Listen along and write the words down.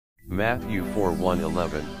Matthew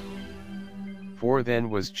 4:1-11. For then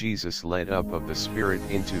was Jesus led up of the Spirit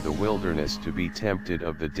into the wilderness to be tempted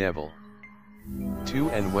of the devil. 2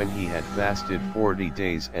 And when he had fasted 40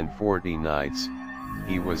 days and 40 nights,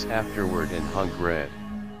 he was afterward and hungered.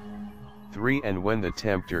 3 And when the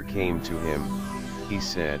tempter came to him, he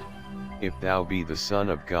said, If thou be the Son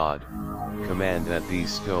of God, command that these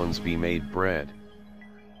stones be made bread.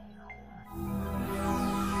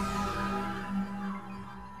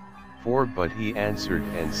 4 But he answered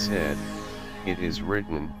and said, It is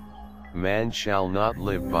written, Man shall not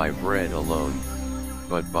live by bread alone,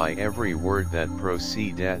 but by every word that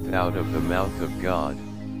proceedeth out of the mouth of God.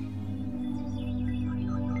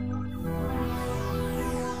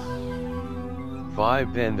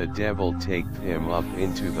 5 Then the devil taketh him up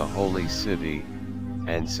into the holy city,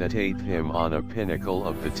 and setteth him on a pinnacle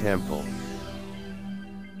of the temple.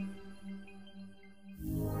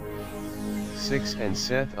 6 And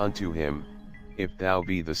saith unto him, If thou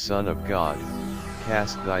be the Son of God,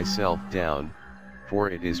 cast thyself down, for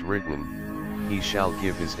it is written, He shall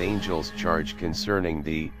give his angels charge concerning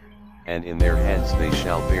thee, and in their hands they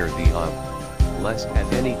shall bear thee up, lest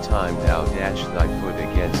at any time thou dash thy foot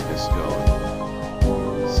against a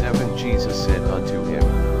stone. 7 Jesus said unto him,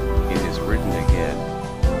 It is written again,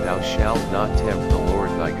 Thou shalt not tempt the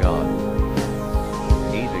Lord thy God.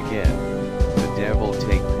 8 Again, the devil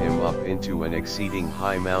taketh him up into an exceeding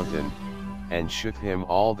high mountain, and sheweth him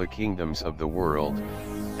all the kingdoms of the world,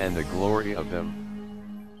 and the glory of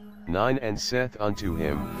them. 9 And saith unto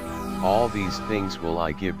him, All these things will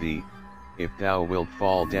I give thee, if thou wilt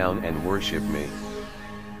fall down and worship me.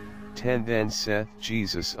 10 Then saith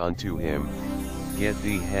Jesus unto him, Get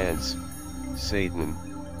thee hence, Satan,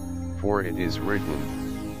 for it is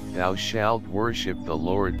written, Thou shalt worship the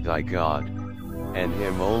Lord thy God, and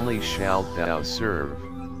him only shalt thou serve.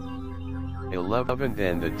 11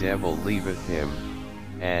 Then the devil leaveth him,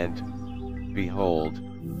 and, behold,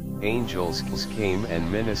 angels came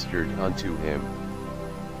and ministered unto him.